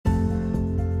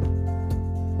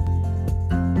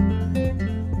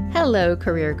Hello,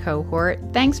 career cohort.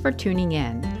 Thanks for tuning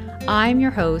in. I'm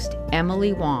your host,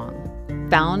 Emily Wong,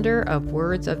 founder of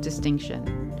Words of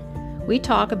Distinction. We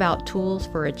talk about tools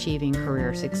for achieving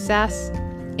career success,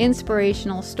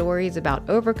 inspirational stories about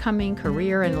overcoming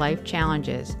career and life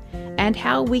challenges, and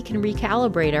how we can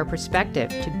recalibrate our perspective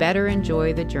to better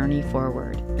enjoy the journey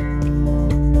forward.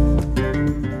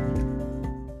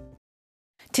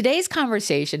 Today's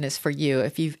conversation is for you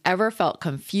if you've ever felt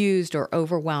confused or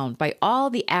overwhelmed by all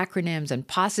the acronyms and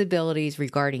possibilities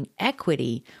regarding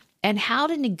equity and how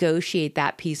to negotiate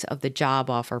that piece of the job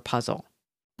offer puzzle.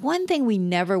 One thing we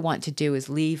never want to do is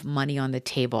leave money on the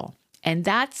table, and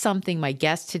that's something my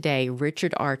guest today,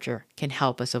 Richard Archer, can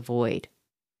help us avoid.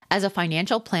 As a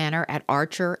financial planner at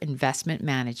Archer Investment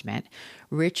Management,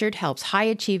 Richard helps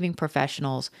high-achieving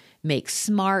professionals make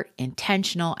smart,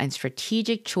 intentional, and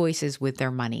strategic choices with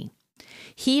their money.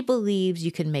 He believes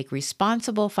you can make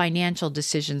responsible financial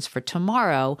decisions for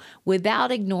tomorrow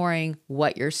without ignoring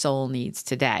what your soul needs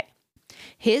today.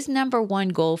 His number one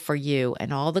goal for you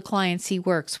and all the clients he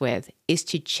works with is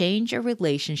to change your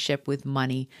relationship with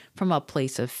money from a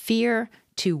place of fear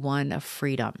to one of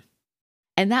freedom.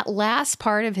 And that last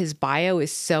part of his bio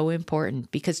is so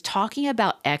important because talking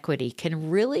about equity can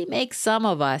really make some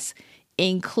of us,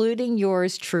 including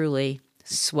yours truly,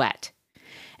 sweat.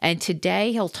 And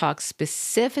today he'll talk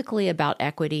specifically about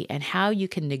equity and how you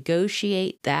can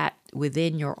negotiate that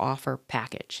within your offer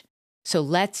package. So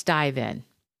let's dive in.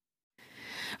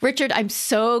 Richard, I'm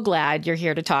so glad you're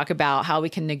here to talk about how we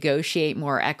can negotiate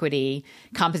more equity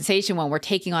compensation when we're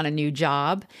taking on a new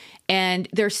job. And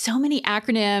there's so many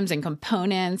acronyms and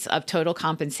components of total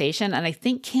compensation. And I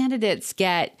think candidates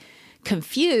get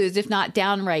confused, if not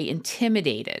downright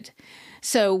intimidated.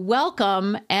 So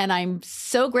welcome. And I'm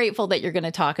so grateful that you're going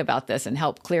to talk about this and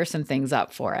help clear some things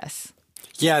up for us.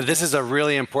 Yeah, this is a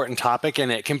really important topic,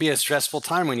 and it can be a stressful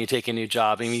time when you take a new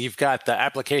job. I mean, you've got the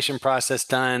application process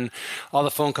done, all the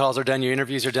phone calls are done, your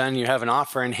interviews are done, you have an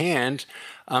offer in hand,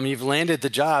 you've landed the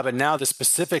job, and now the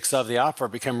specifics of the offer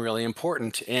become really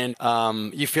important. And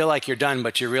you feel like you're done,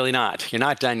 but you're really not. You're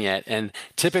not done yet. And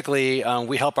typically,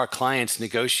 we help our clients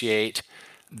negotiate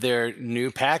their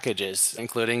new packages,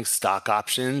 including stock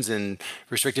options and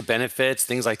restricted benefits,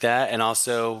 things like that, and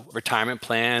also retirement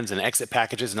plans and exit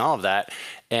packages and all of that.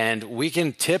 And we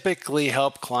can typically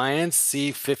help clients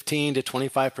see 15 to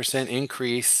 25%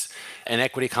 increase in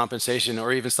equity compensation,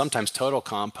 or even sometimes total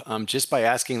comp, just by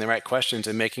asking the right questions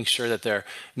and making sure that their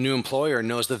new employer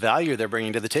knows the value they're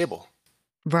bringing to the table.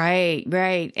 Right.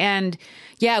 And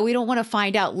yeah, we don't want to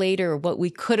find out later what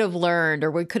we could have learned or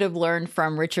we could have learned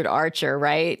from Richard Archer,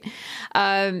 right?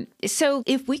 So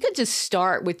if we could just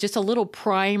start with just a little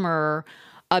primer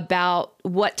about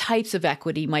what types of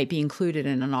equity might be included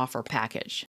in an offer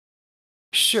package.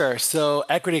 Sure. So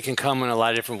equity can come in a lot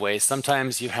of different ways.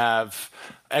 Sometimes you have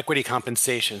equity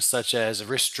compensation, such as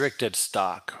restricted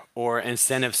stock or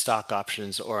incentive stock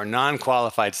options or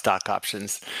non-qualified stock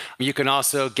options. You can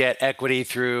also get equity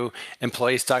through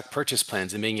employee stock purchase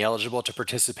plans and being eligible to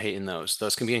participate in those.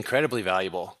 Those can be incredibly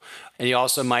valuable. And you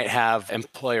also might have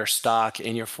employer stock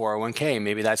in your 401k.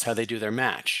 Maybe that's how they do their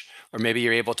match. Or maybe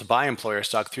you're able to buy employer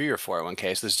stock through your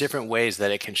 401k. So there's different ways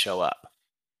that it can show up.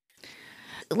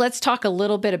 Let's talk a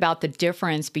little bit about the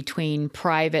difference between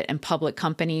private and public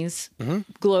companies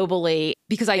globally,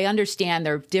 because I understand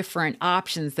there are different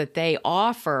options that they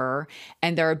offer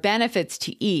and there are benefits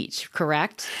to each,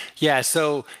 correct? Yeah,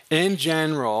 so in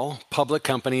general, public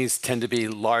companies tend to be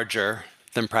larger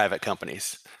than private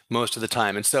companies most of the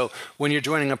time. And so when you're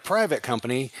joining a private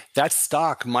company, that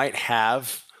stock might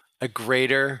have a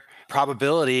greater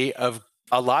probability of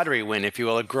a lottery win, if you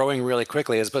will, of growing really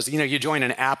quickly, as opposed to, you join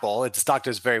an Apple, its stock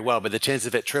does very well, but the chance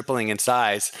of it tripling in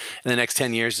size in the next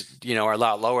 10 years, are a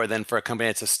lot lower than for a company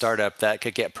that's a startup that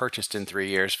could get purchased in 3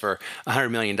 years for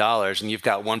 $100 million and you've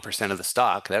got 1% of the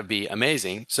stock. That would be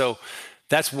amazing. So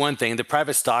that's one thing. The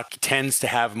private stock tends to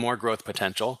have more growth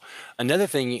potential. Another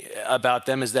thing about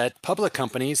them is that public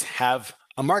companies have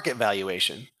a market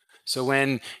valuation. So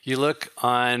when you look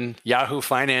on Yahoo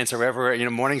Finance or wherever,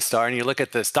 Morningstar, and you look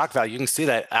at the stock value, you can see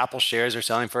that Apple shares are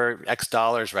selling for X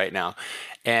dollars right now.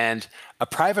 And a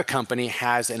private company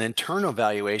has an internal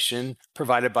valuation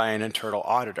provided by an internal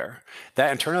auditor.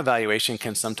 That internal valuation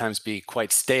can sometimes be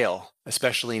quite stale,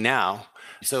 especially now.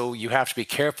 So you have to be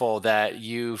careful that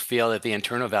you feel that the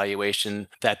internal valuation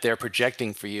that they're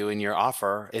projecting for you in your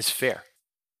offer is fair.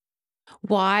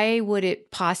 Why would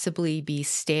it possibly be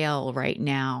stale right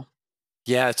now?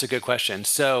 Yeah, it's a good question.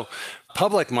 So,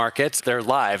 public markets, they're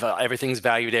live. Everything's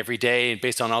valued every day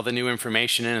based on all the new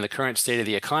information and the current state of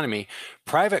the economy.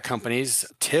 Private companies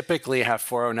typically have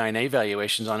 409A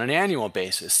valuations on an annual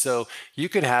basis. So, you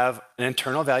could have an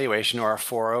internal valuation or a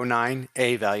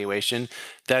 409A valuation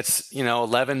that's,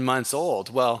 11 months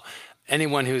old. Well,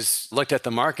 anyone who's looked at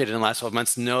the market in the last 12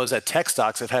 months knows that tech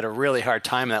stocks have had a really hard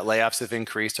time, that layoffs have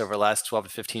increased over the last 12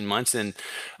 to 15 months. And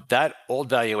that old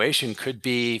valuation could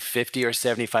be 50 or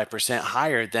 75%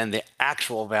 higher than the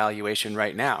actual valuation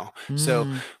right now. So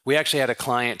we actually had a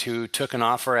client who took an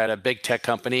offer at a big tech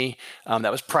company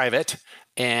that was private,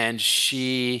 and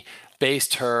she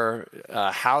based her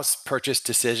house purchase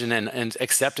decision and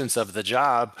acceptance of the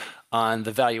job on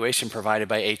the valuation provided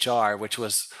by HR, which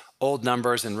was old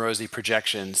numbers and rosy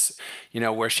projections.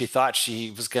 Where she thought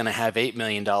she was going to have $8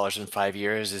 million in 5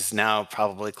 years is now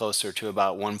probably closer to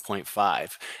about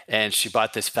 1.5. And she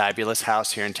bought this fabulous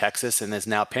house here in Texas and is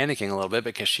now panicking a little bit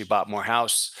because she bought more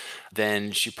house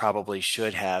than she probably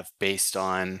should have based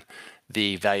on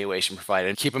the valuation provided.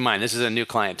 And keep in mind, this is a new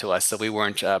client to us, so we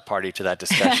weren't party to that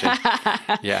discussion.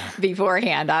 Yeah.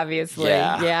 Beforehand, obviously.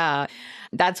 Yeah. Yeah.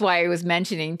 That's why I was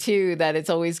mentioning too that it's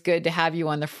always good to have you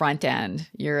on the front end,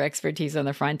 your expertise on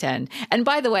the front end. And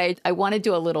by the way, I want to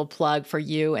do a little plug for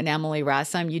you and Emily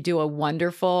Rassam. You do a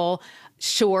wonderful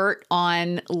short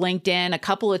on LinkedIn a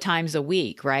couple of times a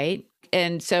week, right?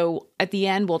 And so at the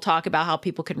end, we'll talk about how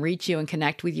people can reach you and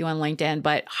connect with you on LinkedIn,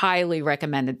 but highly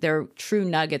recommended. They're true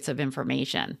nuggets of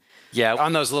information. Yeah,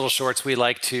 on those little shorts, we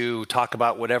like to talk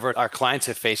about whatever our clients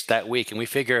have faced that week. And we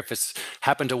figure if it's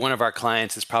happened to one of our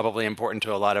clients, it's probably important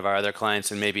to a lot of our other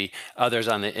clients and maybe others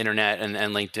on the internet and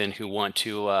LinkedIn who want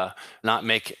to not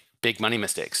make big money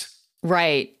mistakes.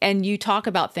 Right. And you talk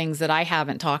about things that I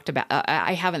haven't talked about,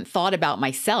 I haven't thought about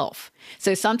myself.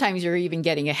 So sometimes you're even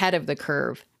getting ahead of the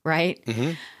curve, right?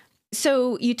 Mm-hmm.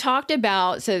 So you talked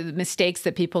about the mistakes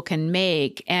that people can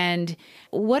make. And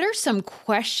what are some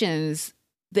questions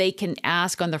they can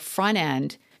ask on the front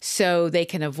end so they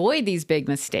can avoid these big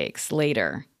mistakes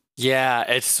later? Yeah,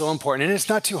 it's so important. And it's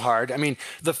not too hard. I mean,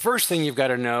 the first thing you've got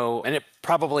to know, and it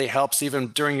probably helps even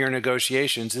during your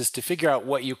negotiations, is to figure out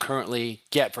what you currently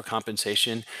get for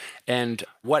compensation and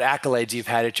what accolades you've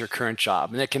had at your current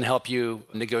job. And it can help you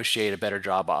negotiate a better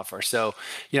job offer. So,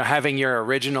 having your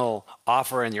original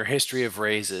offer and your history of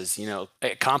raises,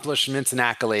 accomplishments and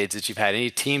accolades that you've had,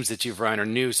 any teams that you've run or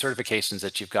new certifications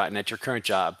that you've gotten at your current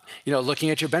job,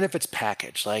 looking at your benefits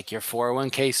package, like your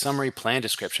 401k summary plan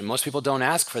description. Most people don't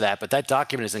ask for that, but that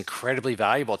document is incredibly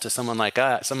valuable to someone like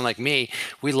us, someone like me.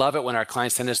 We love it when our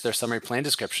clients send us their summary plan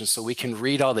description so we can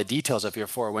read all the details of your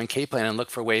 401k plan and look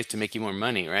for ways to make you more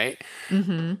money, right?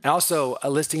 Mm-hmm. And also a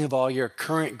listing of all your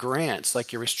current grants,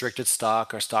 like your restricted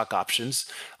stock or stock options.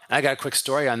 I got a quick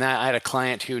story on that. I had a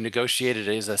client who negotiated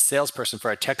as a salesperson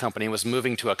for a tech company, was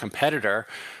moving to a competitor,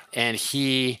 and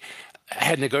he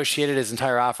had negotiated his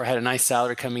entire offer, had a nice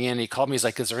salary coming in. He called me, he's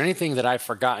like, is there anything that I've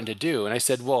forgotten to do? And I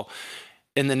said, well,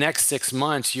 in the next 6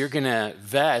 months, you're going to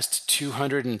vest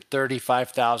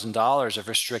 $235,000 of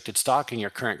restricted stock in your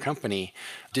current company.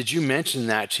 Did you mention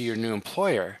that to your new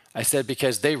employer? I said,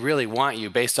 because they really want you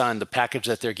based on the package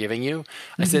that they're giving you.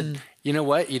 I said, you know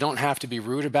what? You don't have to be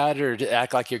rude about it or to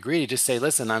act like you're greedy. Just say,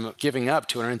 listen, I'm giving up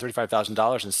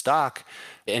 $235,000 in stock.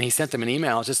 And he sent them an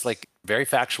email, just like very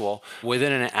factual.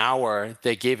 Within an hour,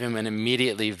 they gave him an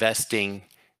immediately vesting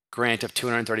grant of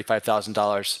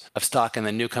 $235,000 of stock in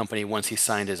the new company once he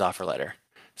signed his offer letter.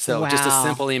 So just a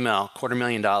simple email,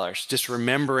 $250,000, just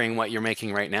remembering what you're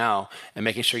making right now and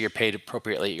making sure you're paid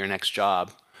appropriately at your next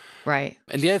job. Right.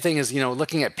 And the other thing is,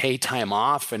 looking at paid time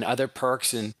off and other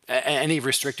perks and any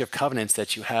restrictive covenants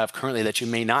that you have currently that you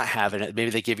may not have, and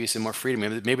maybe they give you some more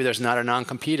freedom. Maybe there's not a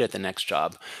non-compete at the next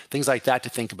job. Things like that to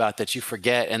think about that you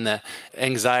forget in the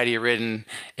anxiety-ridden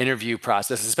interview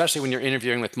process, especially when you're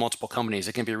interviewing with multiple companies.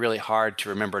 It can be really hard to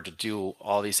remember to do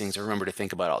all these things or remember to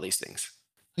think about all these things.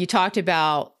 You talked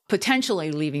about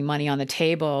potentially leaving money on the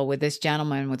table with this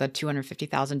gentleman with a $250,000.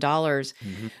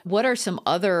 Mm-hmm. What are some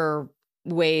other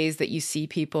ways that you see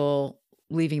people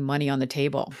leaving money on the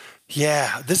table?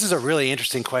 Yeah, this is a really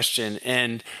interesting question.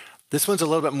 And this one's a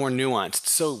little bit more nuanced.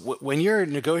 So when you're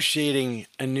negotiating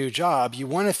a new job, you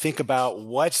want to think about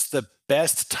what's the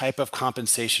best type of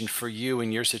compensation for you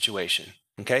in your situation.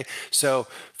 Okay. So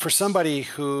for somebody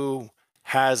who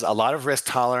has a lot of risk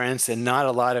tolerance and not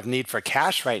a lot of need for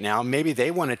cash right now, maybe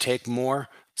they want to take more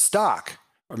stock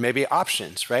or maybe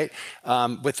options, right?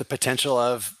 With the potential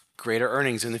of greater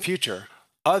earnings in the future.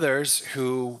 Others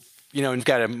who you've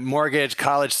got a mortgage,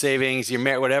 college savings, you're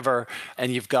married, whatever,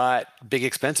 and you've got big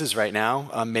expenses right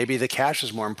now, maybe the cash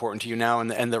is more important to you now,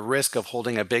 and the risk of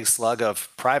holding a big slug of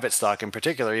private stock in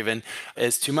particular even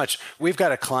is too much. We've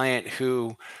got a client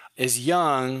who is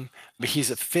young, but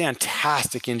he's a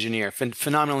fantastic engineer,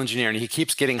 phenomenal engineer, and he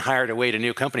keeps getting hired away to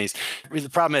new companies. The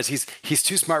problem is he's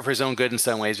too smart for his own good in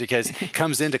some ways, because he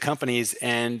comes into companies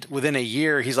and within a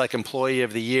year, he's like employee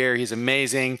of the year. He's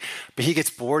amazing, but he gets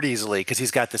bored easily because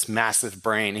he's got this massive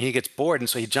brain. He gets bored, and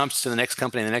so he jumps to the next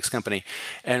company and the next company.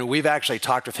 And we've actually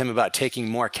talked with him about taking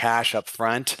more cash up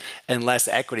front and less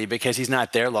equity because he's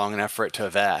not there long enough for it to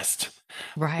invest.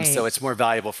 Right. So it's more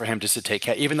valuable for him just to take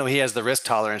cash. Even though he has the risk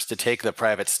tolerance to take the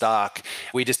private stock,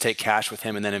 we just take cash with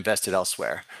him and then invest it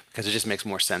elsewhere because it just makes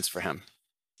more sense for him.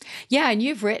 Yeah. And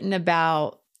you've written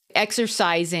about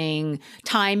exercising,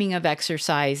 timing of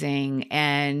exercising.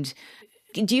 And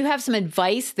do you have some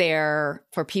advice there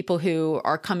for people who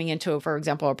are coming into, for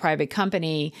example, a private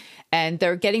company and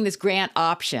they're getting this grant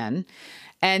option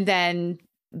and then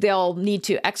they'll need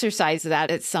to exercise that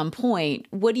at some point?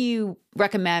 What do you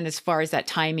recommend as far as that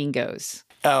timing goes?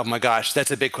 Oh my gosh,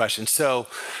 that's a big question. So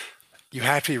you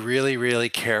have to be really, really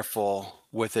careful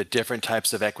with the different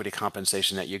types of equity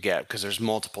compensation that you get, because there's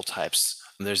multiple types.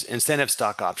 There's incentive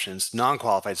stock options,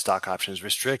 non-qualified stock options,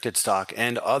 restricted stock,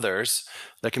 and others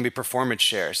that can be performance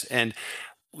shares. And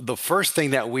the first thing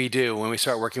that we do when we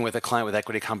start working with a client with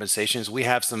equity compensation is we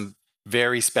have some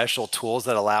very special tools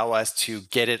that allow us to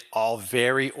get it all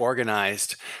very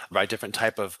organized by different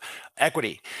type of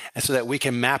equity. And so that we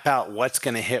can map out what's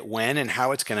going to hit when and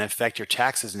how it's going to affect your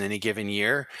taxes in any given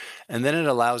year. And then it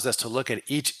allows us to look at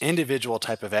each individual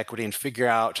type of equity and figure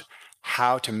out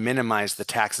how to minimize the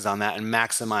taxes on that and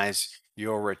maximize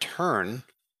your return,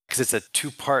 because it's a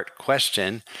two-part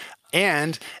question.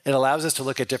 And it allows us to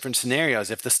look at different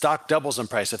scenarios. If the stock doubles in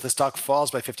price, if the stock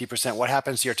falls by 50%, what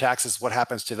happens to your taxes? What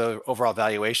happens to the overall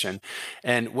valuation?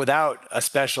 And without a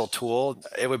special tool,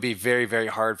 it would be very, very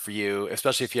hard for you,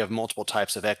 especially if you have multiple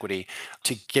types of equity,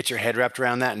 to get your head wrapped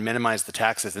around that and minimize the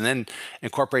taxes and then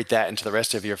incorporate that into the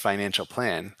rest of your financial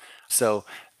plan. So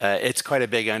it's quite a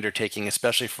big undertaking,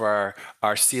 especially for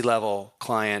our C-level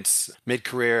clients,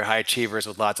 mid-career, high achievers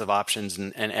with lots of options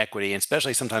and equity, and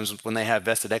especially sometimes when they have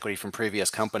vested equity from previous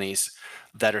companies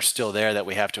that are still there that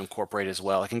we have to incorporate as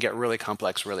well. It can get really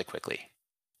complex really quickly.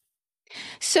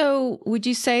 So would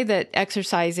you say that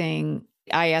exercising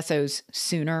ISOs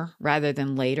sooner rather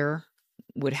than later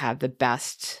would have the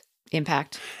best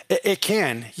impact? It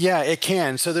can. Yeah, it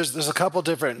can. So there's a couple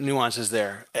different nuances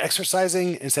there.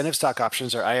 Exercising incentive stock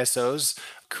options, or ISOs,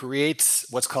 creates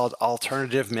what's called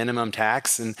alternative minimum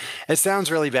tax. And it sounds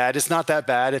really bad. It's not that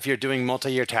bad if you're doing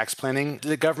multi-year tax planning.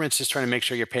 The government's just trying to make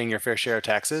sure you're paying your fair share of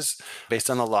taxes based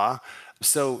on the law.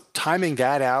 So timing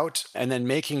that out and then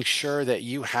making sure that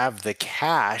you have the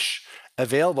cash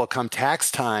available come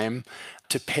tax time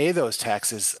to pay those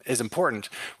taxes is important.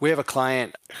 We have a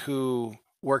client who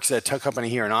works at a tech company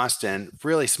here in Austin.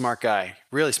 Really smart guy,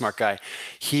 really smart guy.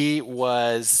 He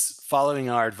was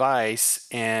following our advice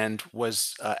and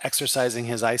was exercising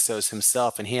his ISOs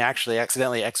himself. And he actually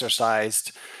accidentally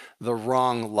exercised the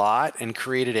wrong lot and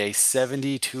created a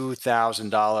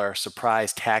 $72,000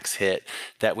 surprise tax hit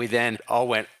that we then all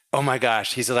went, oh my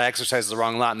gosh, he said I exercised the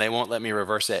wrong lot and they won't let me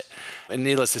reverse it. And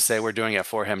needless to say, we're doing it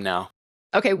for him now.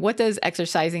 Okay, what does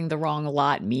exercising the wrong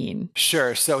lot mean?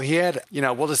 Sure. So he had,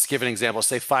 we'll just give an example,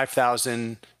 say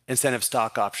 5,000 incentive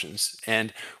stock options.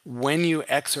 And when you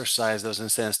exercise those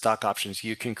incentive stock options,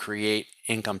 you can create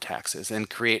income taxes and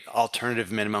create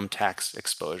alternative minimum tax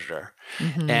exposure.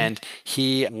 Mm-hmm. And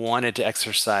he wanted to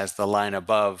exercise the line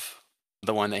above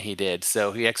the one that he did.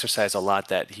 So he exercised a lot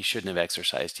that he shouldn't have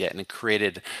exercised yet, and it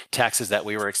created taxes that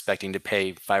we were expecting to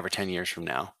pay 5 or 10 years from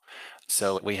now.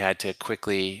 So we had to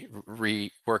quickly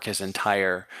rework his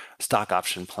entire stock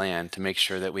option plan to make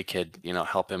sure that we could,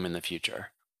 help him in the future.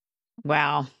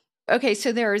 Wow. Okay,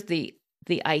 so there's the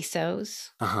ISOs,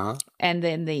 and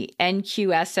then the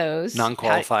NQSOs,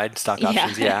 non-qualified stock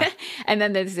options, yeah. And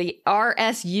then there's the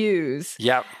RSUs.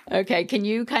 Yep. Okay, can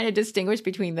you kind of distinguish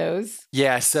between those?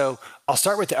 Yeah, so I'll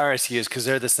start with the RSUs because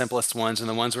they're the simplest ones and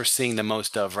the ones we're seeing the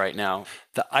most of right now.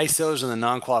 The ISOs and the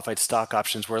non-qualified stock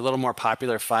options were a little more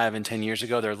popular 5 and 10 years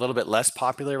ago. They're a little bit less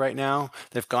popular right now.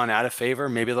 They've gone out of favor.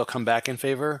 Maybe they'll come back in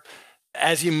favor.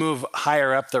 As you move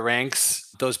higher up the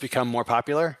ranks, those become more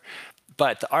popular.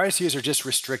 But the RSUs are just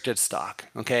restricted stock,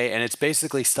 okay? And it's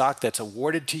basically stock that's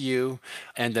awarded to you,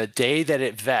 and the day that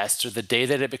it vests or the day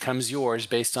that it becomes yours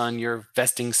based on your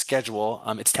vesting schedule,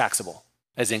 it's taxable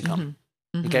as income,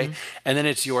 okay? And then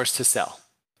it's yours to sell.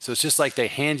 So it's just like they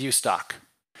hand you stock.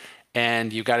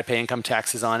 and you've got to pay income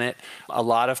taxes on it. A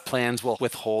lot of plans will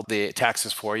withhold the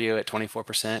taxes for you at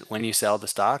 24% when you sell the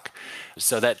stock.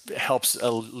 So that helps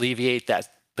alleviate that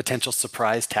potential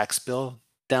surprise tax bill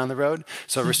down the road.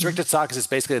 So restricted stock is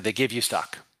basically they give you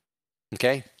stock.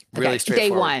 Okay? Really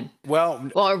straightforward. Day one. Well,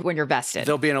 or when you're vested.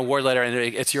 There'll be an award letter and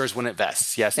it's yours when it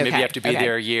vests. Yes. Maybe you have to be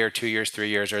there a year, 2 years, 3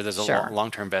 years, or there's a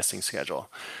long-term vesting schedule.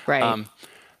 Right.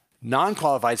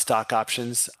 Non-qualified stock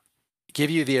options give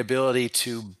you the ability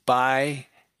to buy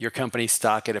your company's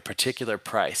stock at a particular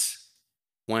price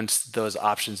once those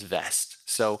options vest.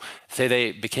 So say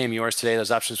they became yours today,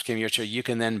 those options became yours today, you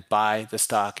can then buy the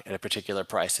stock at a particular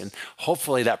price. And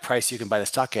hopefully that price you can buy the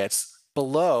stock at is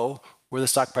below where the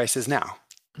stock price is now.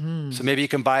 So maybe you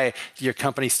can buy your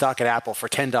company stock at Apple for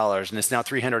 $10 and it's now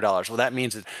 $300. Well, that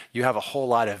means that you have a whole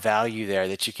lot of value there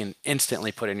that you can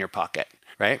instantly put in your pocket,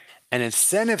 right? And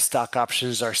incentive stock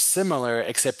options are similar,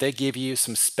 except they give you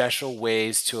some special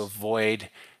ways to avoid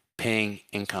paying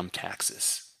income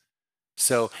taxes.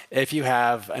 So if you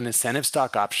have an incentive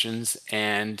stock options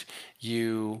and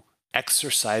you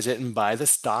exercise it and buy the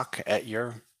stock at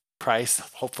your price,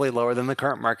 hopefully lower than the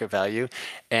current market value,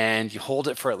 and you hold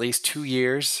it for at least 2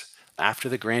 years after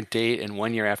the grant date and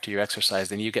 1 year after you exercise,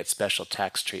 then you get special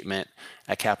tax treatment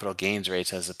at capital gains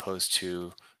rates as opposed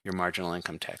to your marginal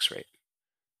income tax rate.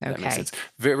 Okay. That makes sense.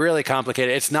 Really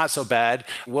complicated. It's not so bad.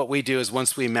 What we do is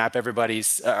once we map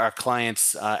our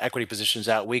clients' equity positions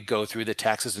out, we go through the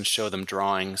taxes and show them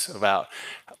drawings about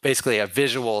basically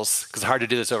visuals, because it's hard to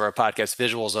do this over a podcast,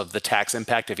 visuals of the tax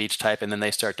impact of each type. And then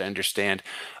they start to understand,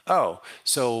 oh,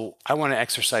 so I want to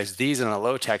exercise these in a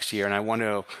low tax year and I want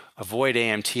to avoid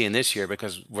AMT in this year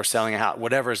because we're selling a house,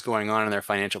 whatever is going on in their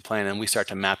financial plan. And we start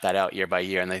to map that out year by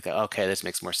year. And they think, okay, this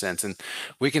makes more sense. And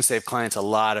we can save clients a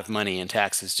lot of money in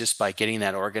taxes just by getting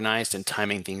that organized and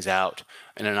timing things out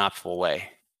in an optimal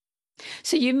way.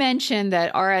 So you mentioned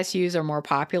that RSUs are more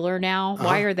popular now.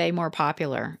 Why are they more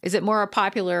popular? Is it more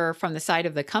popular from the side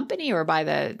of the company or by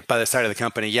the side of the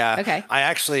company? Yeah. Okay. I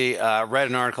actually read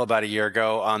an article about a year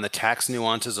ago on the tax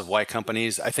nuances of why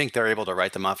companies, I think they're able to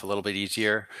write them off a little bit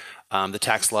easier. The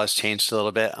tax laws changed a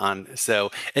little bit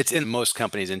so it's in most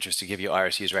companies' interest to give you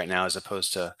RSUs right now as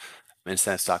opposed to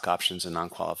incentive stock options and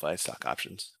non-qualified stock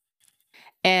options.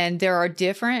 And there are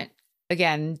different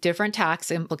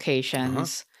tax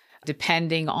implications.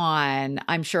 Depending on,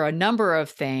 I'm sure, a number of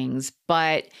things,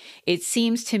 but it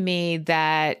seems to me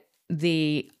that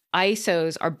the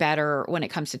ISOs are better when it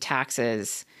comes to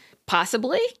taxes.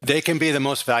 Possibly? They can be the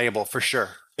most valuable for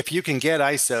sure. If you can get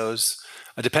ISOs,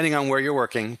 depending on where you're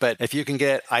working, but if you can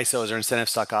get ISOs or incentive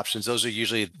stock options, those are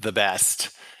usually the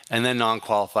best. And then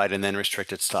non-qualified and then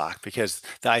restricted stock, because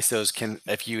the ISOs can,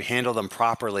 if you handle them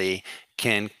properly,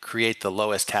 can create the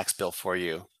lowest tax bill for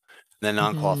you. Then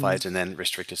non-qualified and then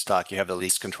restricted stock. You have the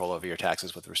least control over your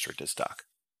taxes with restricted stock.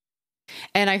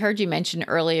 And I heard you mention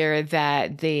earlier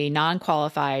that the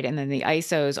non-qualified and then the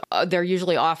ISOs, they're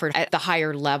usually offered at the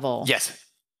higher level. Yes.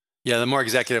 Yeah, the more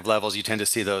executive levels, you tend to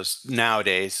see those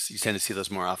nowadays. You tend to see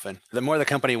those more often. The more the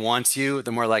company wants you,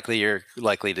 the more likely you're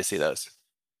likely to see those.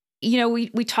 You know,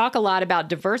 we talk a lot about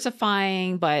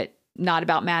diversifying, but not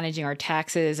about managing our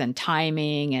taxes and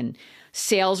timing and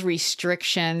sales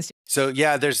restrictions. So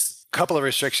yeah, there's couple of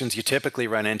restrictions you typically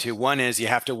run into. One is you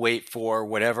have to wait for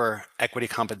whatever equity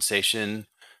compensation,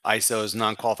 ISOs,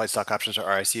 non-qualified stock options, or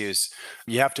RSUs.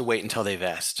 You have to wait until they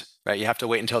vest, right? You have to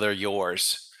wait until they're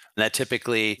yours. And that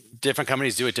typically, different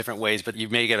companies do it different ways, but you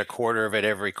may get a quarter of it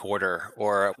every quarter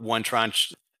or one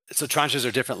tranche. So tranches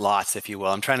are different lots, if you will.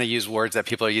 I'm trying to use words that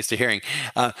people are used to hearing.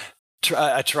 A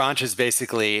tranche is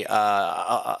basically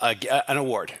an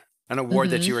award. An award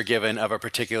that you were given of a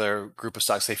particular group of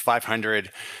stocks, say 500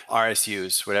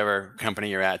 RSUs, whatever company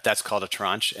you're at, that's called a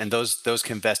tranche. And those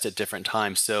can vest at different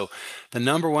times. So the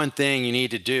number one thing you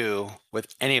need to do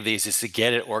with any of these is to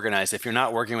get it organized. If you're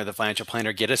not working with a financial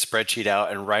planner, get a spreadsheet out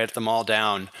and write them all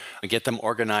down and get them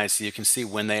organized so you can see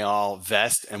when they all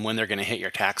vest and when they're going to hit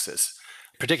your taxes.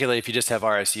 Particularly if you just have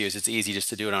RSUs, it's easy just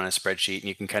to do it on a spreadsheet and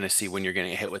you can kind of see when you're going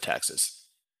to get hit with taxes.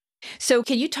 So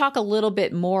can you talk a little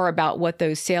bit more about what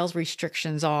those sales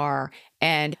restrictions are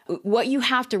and what you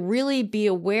have to really be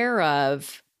aware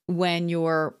of when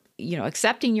you're,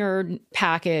 accepting your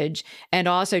package and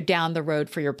also down the road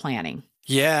for your planning?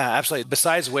 Yeah, absolutely.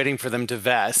 Besides waiting for them to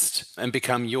vest and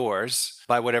become yours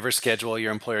by whatever schedule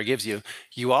your employer gives you,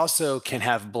 you also can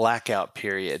have blackout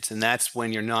periods. And that's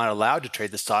when you're not allowed to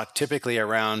trade the stock, typically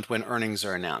around when earnings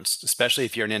are announced, especially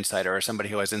if you're an insider or somebody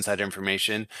who has insider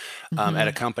information at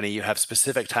a company. You have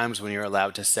specific times when you're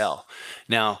allowed to sell.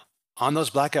 Now, on those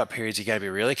blackout periods, you got to be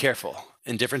really careful.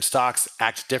 And different stocks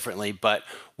act differently. But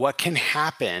what can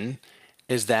happen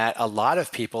is that a lot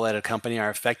of people at a company are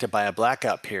affected by a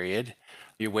blackout period.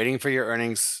 You're waiting for your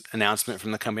earnings announcement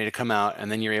from the company to come out, and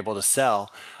then you're able to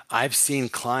sell. I've seen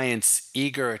clients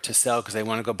eager to sell because they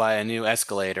want to go buy a new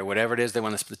Escalade or whatever it is they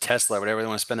want to, Tesla, whatever they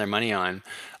want to spend their money on,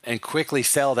 and quickly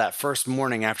sell that first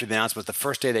morning after the announcement, the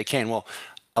first day they can. Well,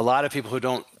 a lot of people who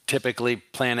don't typically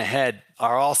plan ahead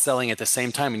are all selling at the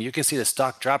same time. And you can see the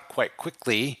stock drop quite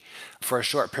quickly for a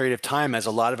short period of time as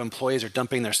a lot of employees are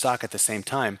dumping their stock at the same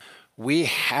time. We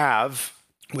have,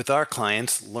 with our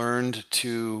clients, learned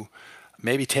to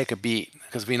maybe take a beat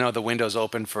because we know the window's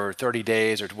open for 30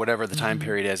 days or whatever the time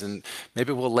period is. And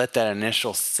maybe we'll let that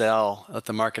initial sell, let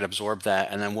the market absorb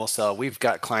that, and then we'll sell. We've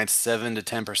got clients 7 to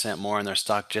 10% more in their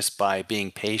stock just by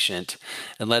being patient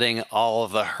and letting all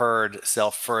of the herd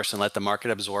sell first and let the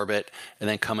market absorb it and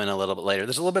then come in a little bit later.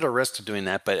 There's a little bit of risk to doing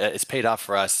that, but it's paid off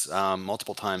for us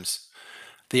multiple times.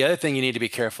 The other thing you need to be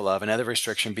careful of, another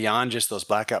restriction beyond just those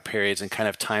blackout periods and kind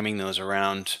of timing those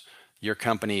around your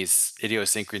company's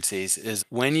idiosyncrasies, is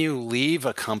when you leave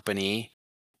a company,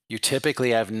 you typically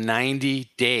have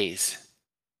 90 days.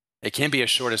 It can be as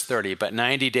short as 30, but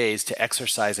 90 days to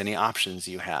exercise any options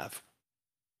you have.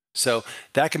 So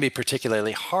that can be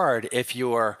particularly hard if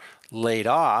you're laid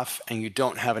off and you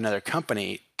don't have another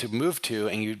company to move to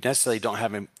and you necessarily don't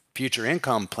have a future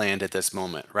income planned at this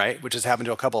moment, right? Which has happened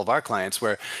to a couple of our clients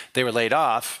where they were laid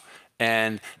off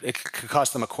and it could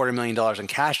cost them $250,000 in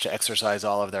cash to exercise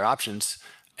all of their options.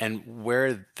 And where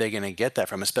are they going to get that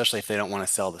from, especially if they don't want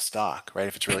to sell the stock, right?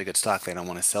 If it's really good stock, they don't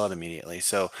want to sell it immediately.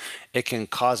 So it can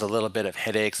cause a little bit of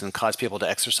headaches and cause people to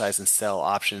exercise and sell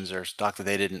options or stock that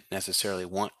they didn't necessarily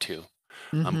want to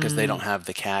because they don't have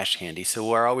the cash handy. So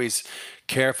we're always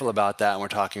careful about that when we're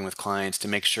talking with clients to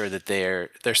make sure that they're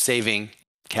saving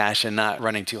cash and not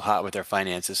running too hot with their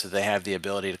finances so they have the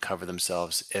ability to cover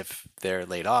themselves if they're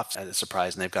laid off as a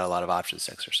surprise and they've got a lot of options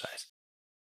to exercise.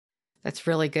 That's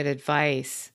really good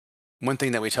advice. One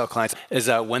thing that we tell clients is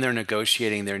that when they're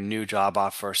negotiating their new job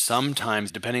offer,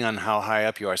 sometimes, depending on how high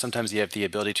up you are, sometimes you have the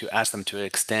ability to ask them to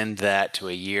extend that to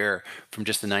a year from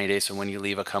just the 90 days. So when you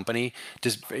leave a company,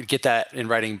 just get that in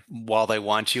writing while they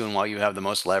want you and while you have the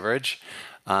most leverage.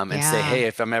 And say, hey,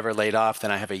 if I'm ever laid off, then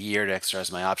I have a year to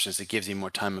exercise my options. It gives you more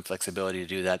time and flexibility to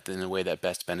do that in a way that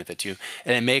best benefits you.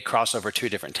 And it may cross over 2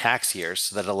 different tax years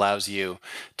so that allows you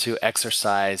to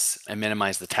exercise and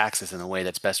minimize the taxes in the way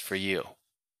that's best for you.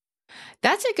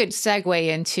 That's a good segue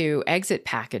into exit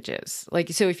packages. Like,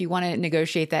 so if you want to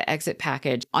negotiate that exit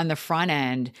package on the front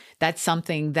end, that's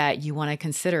something that you want to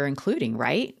consider including,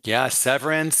 right? Yeah,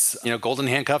 severance, golden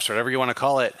handcuffs, whatever you want to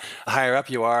call it. The higher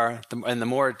up you are, and the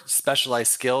more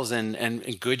specialized skills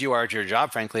and good you are at your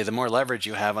job, frankly, the more leverage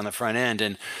you have on the front end.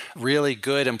 And really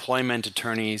good employment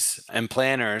attorneys and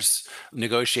planners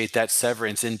negotiate that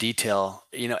severance in detail,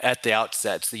 at the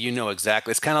outset. So you know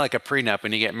exactly. It's kind of like a prenup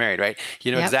when you get married, right?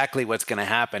 You know exactly what's going to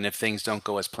happen if things don't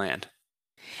go as planned.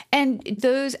 And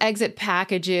those exit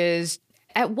packages,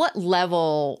 at what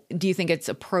level do you think it's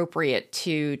appropriate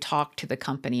to talk to the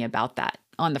company about that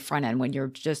on the front end when you're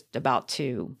just about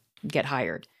to get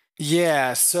hired?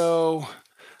 Yeah, so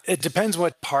it depends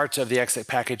what parts of the exit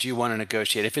package you want to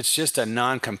negotiate. If it's just a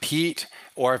non-compete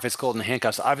or if it's golden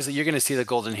handcuffs, obviously you're going to see the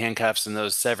golden handcuffs and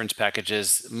those severance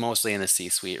packages mostly in the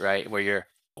C-suite, right? Where you're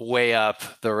way up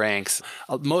the ranks.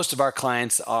 Most of our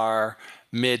clients are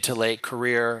mid to late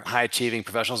career, high achieving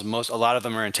professionals. A lot of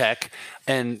them are in tech.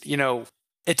 And,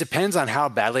 it depends on how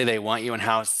badly they want you and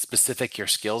how specific your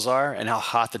skills are and how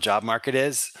hot the job market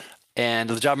is. And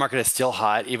the job market is still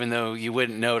hot, even though you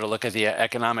wouldn't know to look at the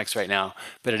economics right now,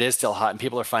 but it is still hot and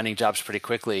people are finding jobs pretty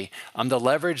quickly. The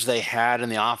leverage they had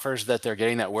and the offers that they're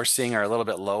getting that we're seeing are a little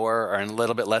bit lower or a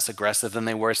little bit less aggressive than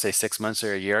they were, say, 6 months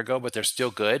or a year ago, but they're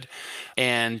still good.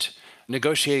 And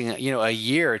negotiating, a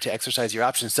year to exercise your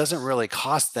options doesn't really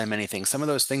cost them anything. Some of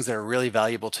those things that are really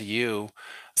valuable to you,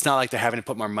 it's not like they're having to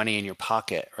put more money in your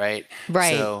pocket, right?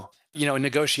 Right. So,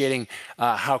 negotiating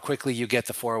how quickly you get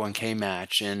the 401k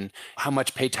match and how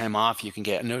much paid time off you can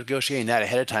get, negotiating that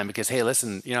ahead of time because, hey,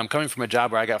 listen, I'm coming from a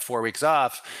job where I got 4 weeks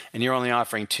off and you're only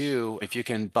offering 2. If you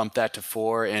can bump that to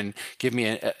 4 and give me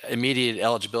an immediate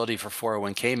eligibility for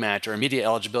 401k match or immediate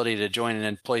eligibility to join an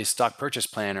employee stock purchase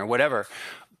plan or whatever,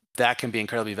 that can be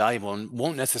incredibly valuable and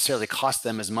won't necessarily cost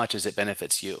them as much as it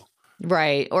benefits you.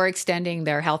 Right. Or extending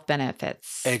their health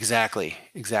benefits. Exactly.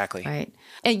 Right.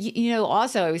 And,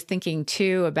 also I was thinking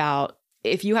too about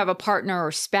if you have a partner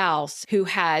or spouse who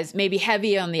has maybe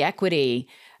heavy on the equity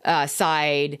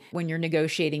side, when you're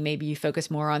negotiating, maybe you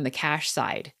focus more on the cash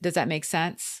side. Does that make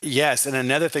sense? Yes. And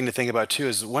another thing to think about too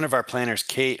is one of our planners,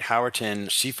 Kate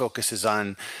Howerton, she focuses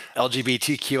on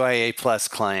LGBTQIA plus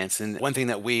clients. And one thing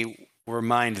that we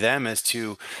remind them is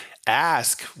to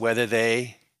ask whether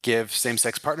they give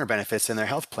same-sex partner benefits in their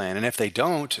health plan. And if they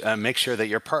don't, make sure that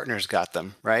your partner's got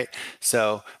them, right?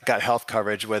 So got health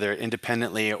coverage, whether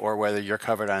independently or whether you're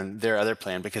covered on their other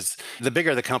plan, because the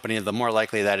bigger the company, the more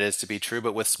likely that is to be true.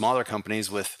 But with smaller companies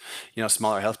with,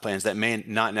 smaller health plans, that may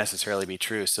not necessarily be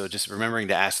true. So just remembering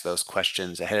to ask those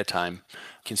questions ahead of time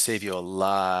can save you a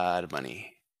lot of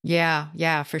money.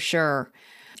 Yeah, for sure.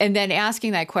 And then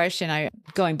asking that question,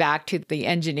 going back to the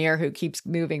engineer who keeps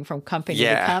moving from company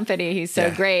to company, he's so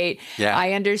great. Yeah.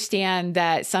 I understand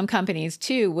that some companies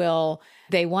too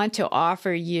they want to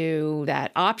offer you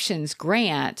that options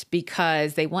grant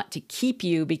because they want to keep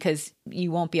you because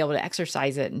you won't be able to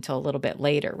exercise it until a little bit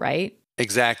later, right?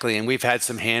 Exactly. And we've had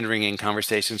some hand-wringing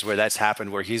conversations where that's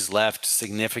happened, where he's left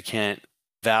significant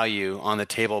value on the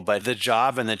table, but the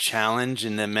job and the challenge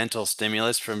and the mental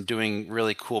stimulus from doing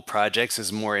really cool projects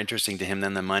is more interesting to him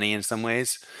than the money in some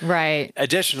ways. Right.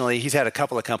 Additionally, he's had a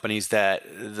couple of companies that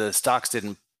the stocks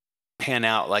didn't pan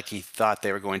out like he thought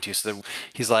they were going to. So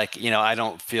he's like, I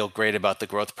don't feel great about the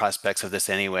growth prospects of this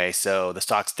anyway. So the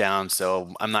stock's down.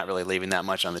 So I'm not really leaving that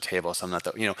much on the table. So I'm not,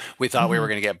 we thought we were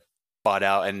going to get bought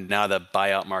out, and now the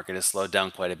buyout market has slowed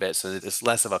down quite a bit. So it's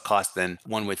less of a cost than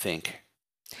one would think.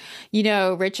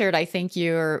 Richard, I think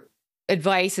your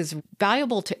advice is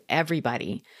valuable to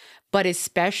everybody, but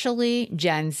especially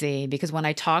Gen Z, because when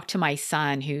I talk to my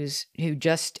son who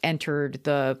just entered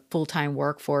the full-time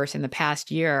workforce in the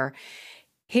past year,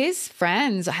 his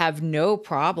friends have no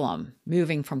problem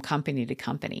moving from company to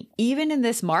company. Even in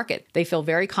this market, they feel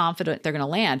very confident they're going to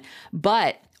land,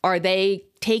 but are they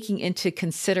taking into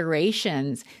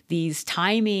considerations these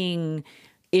timing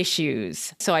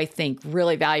issues? So I think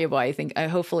really valuable. I think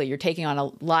hopefully you're taking on a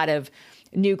lot of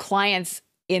new clients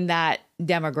in that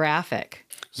demographic.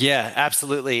 Yeah,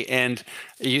 absolutely. And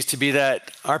it used to be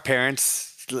that our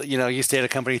parents, you stay at a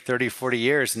company 30, 40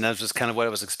 years, and that was just kind of what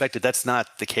was expected. That's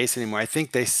not the case anymore. I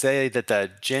think they say that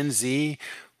the Gen Z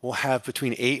will have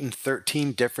between 8 and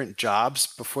 13 different jobs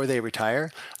before they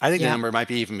retire. I think the number might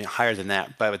be even higher than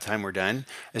that by the time we're done.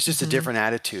 It's just a different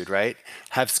attitude, right?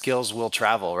 Have skills, will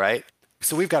travel, right?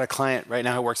 So we've got a client right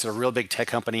now who works at a real big tech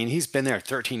company, and he's been there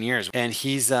 13 years, and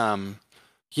he's,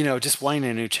 just wanting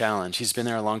a new challenge. He's been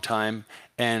there a long time,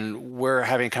 and we're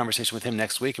having a conversation with him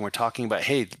next week, and we're talking about,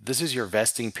 hey, this is your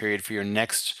vesting period for your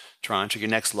next tranche or your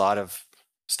next lot of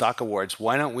stock awards.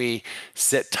 Why don't we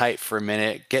sit tight for a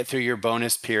minute, get through your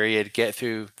bonus period, get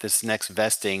through this next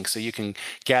vesting so you can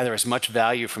gather as much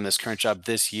value from this current job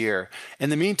this year. In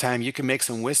the meantime, you can make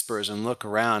some whispers and look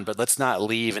around, but let's not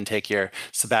leave and take your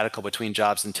sabbatical between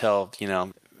jobs until,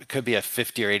 it could be a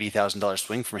 $50,000 or $80,000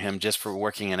 swing from him just for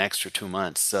working an extra 2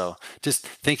 months. So just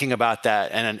thinking about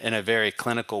that in a very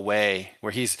clinical way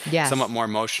where he's somewhat more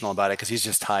emotional about it because he's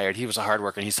just tired. He was a hard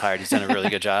worker and he's tired. He's done a really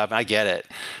good job. I get it.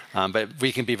 But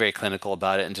we can be very clinical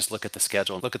about it and just look at the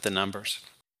schedule, look at the numbers.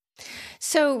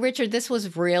 So, Richard, this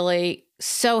was really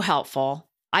so helpful.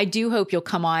 I do hope you'll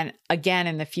come on again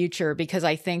in the future because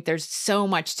I think there's so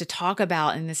much to talk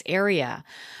about in this area.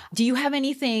 Do you have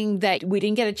anything that we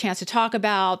didn't get a chance to talk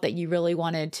about that you really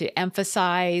wanted to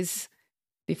emphasize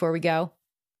before we go?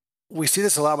 We see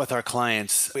this a lot with our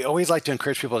clients. We always like to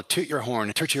encourage people to toot your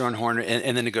own horn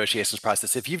in the negotiations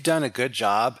process. If you've done a good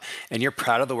job and you're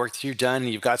proud of the work that you've done,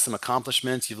 and you've got some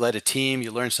accomplishments, you've led a team,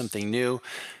 you learned something new,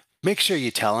 make sure you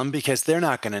tell them because they're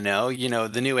not going to know.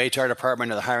 The new HR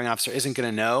department or the hiring officer isn't going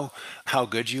to know how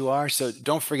good you are. So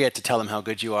don't forget to tell them how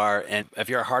good you are. And if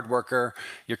you're a hard worker,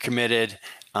 you're committed,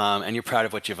 and you're proud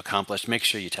of what you've accomplished, make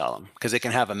sure you tell them because it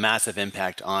can have a massive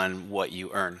impact on what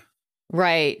you earn.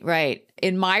 Right.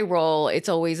 In my role, it's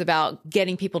always about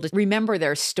getting people to remember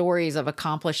their stories of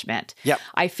accomplishment. Yep.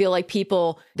 I feel like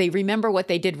people, they remember what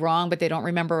they did wrong, but they don't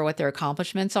remember what their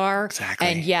accomplishments are. Exactly.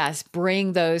 And yes,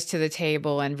 bring those to the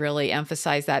table and really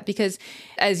emphasize that because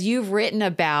as you've written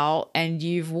about and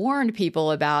you've warned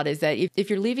people about is that if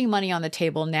you're leaving money on the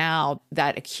table now,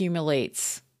 that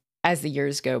accumulates as the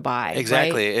years go by.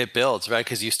 Exactly. Right? It builds, right?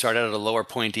 Because you start out at a lower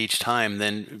point each time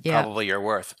than probably you're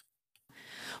worth.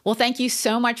 Well, thank you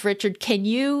so much, Richard. Can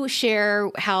you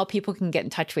share how people can get in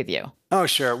touch with you? Oh,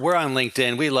 sure. We're on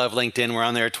LinkedIn. We love LinkedIn. We're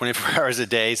on there 24 hours a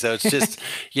day. So it's just,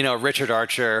 Richard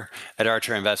Archer at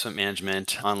Archer Investment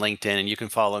Management on LinkedIn. And you can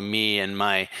follow me and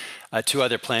my 2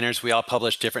 other planners. We all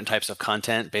publish different types of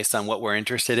content based on what we're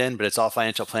interested in, but it's all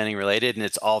financial planning related and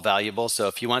it's all valuable. So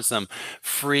if you want some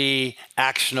free,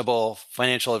 actionable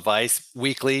financial advice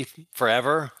weekly,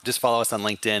 forever, just follow us on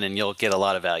LinkedIn and you'll get a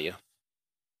lot of value.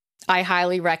 I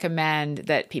highly recommend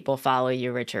that people follow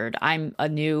you, Richard. I'm a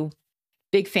new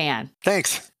big fan.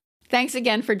 Thanks. Thanks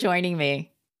again for joining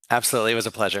me. Absolutely. It was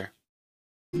a pleasure.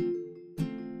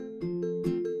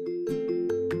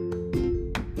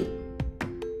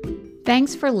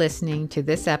 Thanks for listening to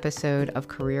this episode of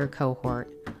Career Cohort.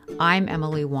 I'm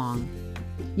Emily Wong.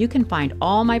 You can find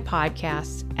all my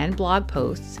podcasts and blog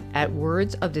posts at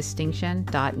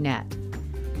wordsofdistinction.net.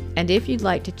 And if you'd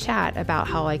like to chat about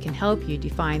how I can help you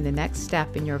define the next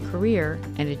step in your career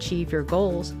and achieve your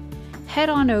goals, head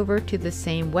on over to the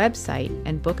same website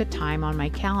and book a time on my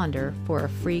calendar for a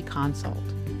free consult.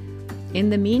 In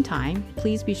the meantime,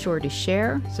 please be sure to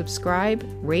share, subscribe,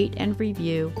 rate, and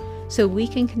review so we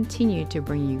can continue to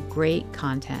bring you great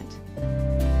content.